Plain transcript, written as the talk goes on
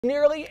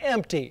nearly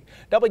empty.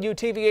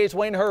 WTVA's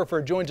Wayne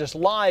Herford joins us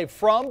live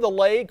from the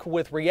lake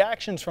with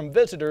reactions from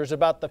visitors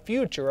about the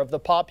future of the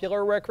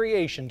popular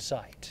recreation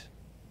site.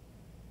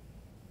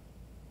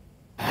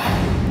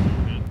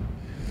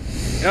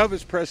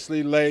 Elvis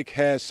Presley Lake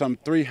has some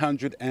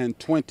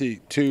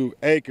 322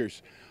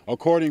 acres.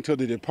 According to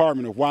the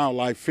Department of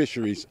Wildlife,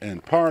 Fisheries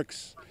and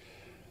Parks,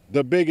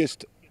 the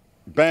biggest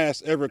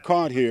bass ever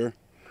caught here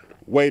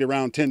weighed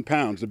around 10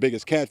 pounds. The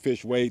biggest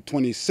catfish weighed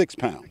 26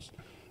 pounds.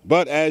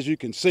 But as you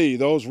can see,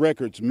 those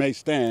records may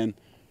stand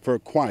for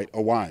quite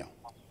a while.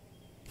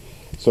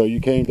 So you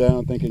came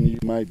down thinking you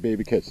might be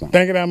able to catch something?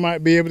 Thinking I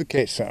might be able to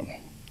catch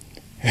something.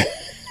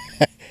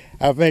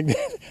 I think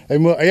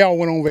y'all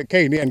went on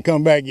vacation, they hadn't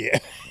come back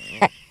yet.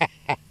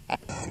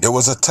 It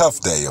was a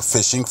tough day of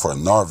fishing for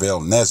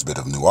Norvell Nesbitt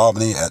of New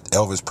Albany at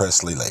Elvis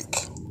Presley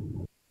Lake.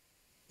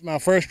 My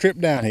first trip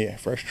down here,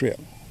 first trip.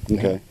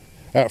 Okay.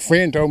 A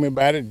friend told me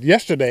about it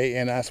yesterday,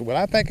 and I said, well,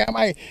 I think I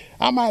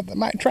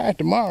might try it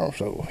tomorrow.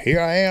 So here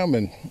I am,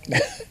 and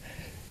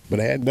but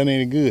I hadn't done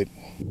any good.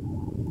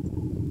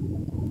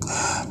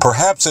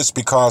 Perhaps it's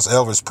because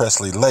Elvis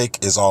Presley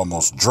Lake is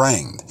almost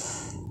drained.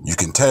 You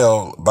can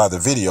tell by the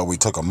video we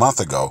took a month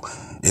ago.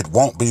 It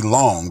won't be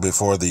long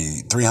before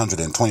the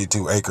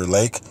 322-acre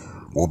lake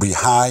will be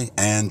high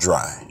and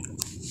dry.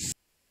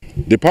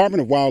 Department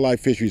of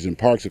Wildlife, Fisheries and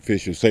Parks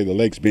officials say the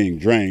lake's being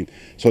drained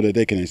so that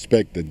they can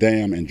inspect the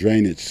dam and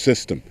drainage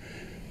system.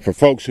 For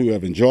folks who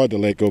have enjoyed the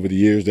lake over the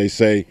years, they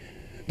say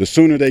the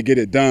sooner they get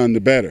it done,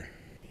 the better.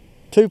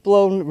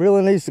 Tupelo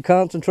really needs to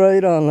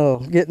concentrate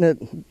on getting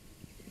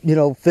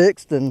it,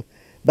 fixed and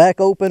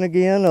back open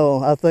again.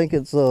 I think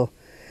it's a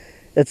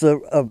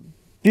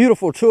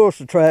beautiful tourist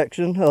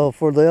attraction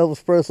for the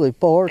Elvis Presley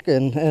Park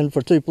and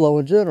for Tupelo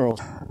in general.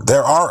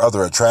 There are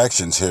other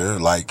attractions here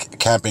like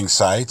camping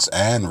sites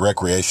and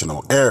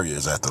recreational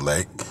areas at the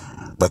lake,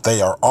 but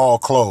they are all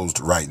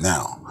closed right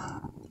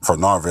now. For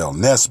Norvell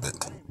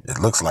Nesbitt, it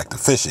looks like the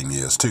fishing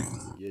is too.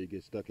 Yeah, you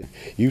get stuck in.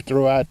 You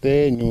throw out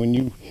there, and when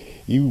you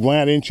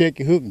wind in and check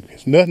your hook,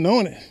 there's nothing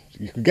on it.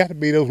 You got to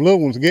be those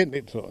little ones getting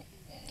it. So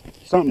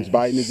Something's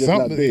biting, it's just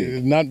not big.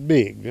 It's not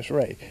big, that's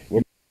right.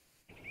 Well,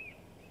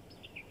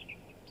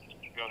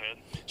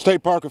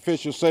 state park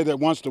officials say that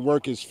once the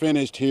work is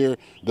finished here,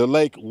 the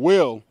lake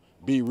will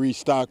be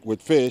restocked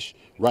with fish.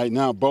 Right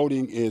now,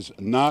 boating is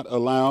not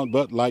allowed,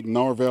 but like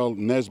Norvell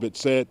Nesbitt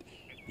said,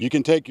 you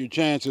can take your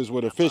chances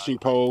with a fishing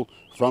pole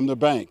from the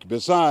bank.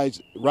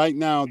 Besides, right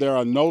now, there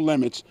are no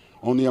limits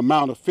on the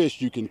amount of fish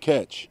you can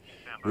catch.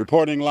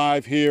 Reporting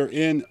live here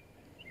in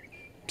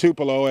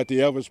Tupelo at the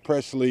Elvis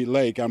Presley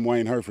Lake, I'm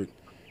Wayne Herford,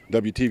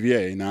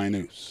 WTVA 9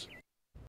 News.